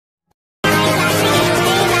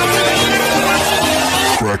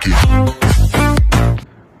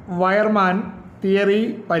Wireman theory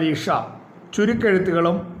പരീക്ഷ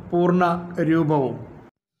ചുരുക്കെഴുത്തുകളും പൂർണ്ണ രൂപവും.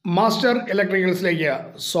 മാസ്റ്റർ ഇലക്ട്രിക്കൽസിലേക്ക്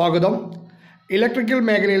സ്വാഗതം. ഇലക്ട്രിക്കൽ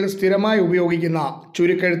മേഖലയിൽ സ്ഥിരമായി ഉപയോഗിക്കുന്ന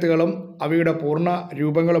ചുരുക്കെഴുത്തുകളും അവയുടെ പൂർണ്ണ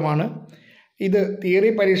രൂപങ്ങളുമാണ്. ഇത്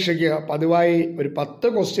തിയറി പരീക്ഷയ്ക്ക് പതിവായി ഒരു 10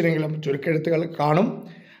 ക്വസ്റ്റ്യനെങ്കിലും ചുരുക്കെഴുത്തുകൾ കാണും.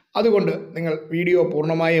 അതുകൊണ്ട് നിങ്ങൾ വീഡിയോ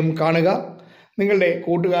പൂർണ്ണമായും കാണുക. നിങ്ങളുടെ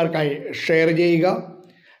കൂട്ടുകാർക്കായി ഷെയർ ചെയ്യുക.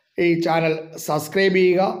 ഈ ചാനൽ സബ്സ്ക്രൈബ്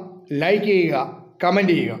ചെയ്യുക, ലൈക്ക് ചെയ്യുക,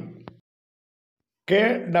 കമൻറ്റ് ചെയ്യുക.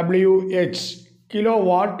 KWH kilo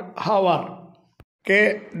watt hour,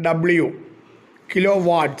 KW kilo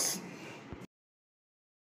watts,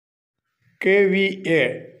 KVA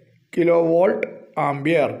kilo volt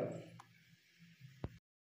ampere,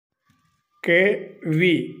 KV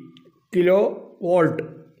kilo volt,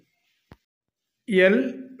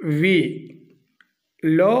 LV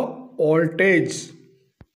low voltage,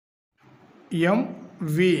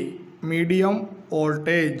 MV medium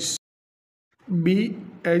voltage,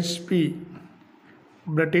 BHP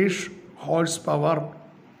British horse power,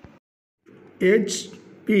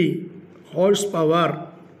 HP horse power.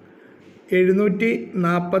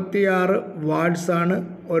 746 വാട്ട്സാണ്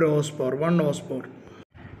ഒരു horse power, 1 horse power.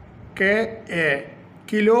 KA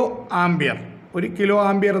kilo ampere. ഒരു kilo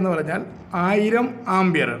ampere എന്ന് പറഞ്ഞാൽ 1000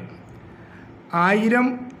 ampere. 1000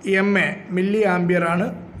 MA milli ആംപിയറാണ്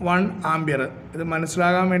 1 ampere. ഇത്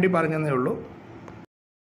മനസ്സിലാകാൻ വേണ്ടി പറഞ്ഞതേ ഉള്ളൂ.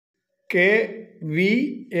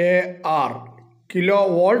 KVAR kilo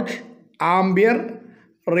volt ampere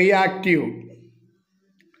reactive.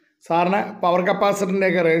 സാറിന് പവർ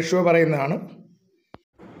കപ്പാസിറ്ററിൻ്റെയൊക്കെ റേഷ്യോ പറയുന്നതാണ്.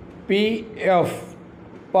 PF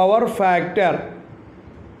power factor.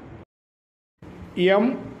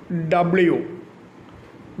 MW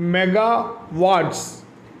mega watts.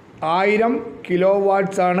 1000 kilo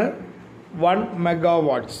watts ആണ് 1 mega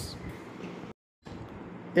watts.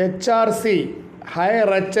 HRC high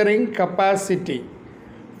റച്ചറിങ് capacity,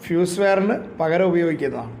 fuse വയറിന് പകരം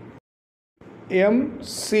ഉപയോഗിക്കുന്നതാണ്.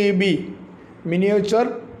 MCB miniature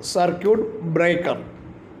circuit breaker.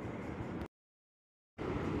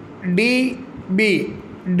 DB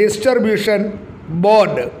distribution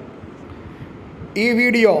board. ഈ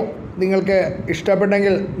വീഡിയോ നിങ്ങൾക്ക്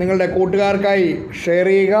ഇഷ്ടപ്പെട്ടെങ്കിൽ നിങ്ങളുടെ കൂട്ടുകാർക്കായി ഷെയർ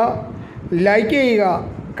ചെയ്യുക, ലൈക്ക് ചെയ്യുക,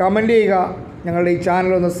 കമൻറ്റ് ചെയ്യുക. ഞങ്ങളുടെ ഈ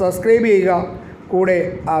ചാനൽ ഒന്ന് സബ്സ്ക്രൈബ് ചെയ്യുക. കൂടെ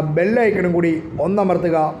ആ ബെല്ലൈക്കണും കൂടി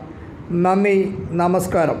ഒന്നമർത്തുക. നന്ദി,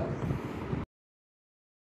 നമസ്കാരം.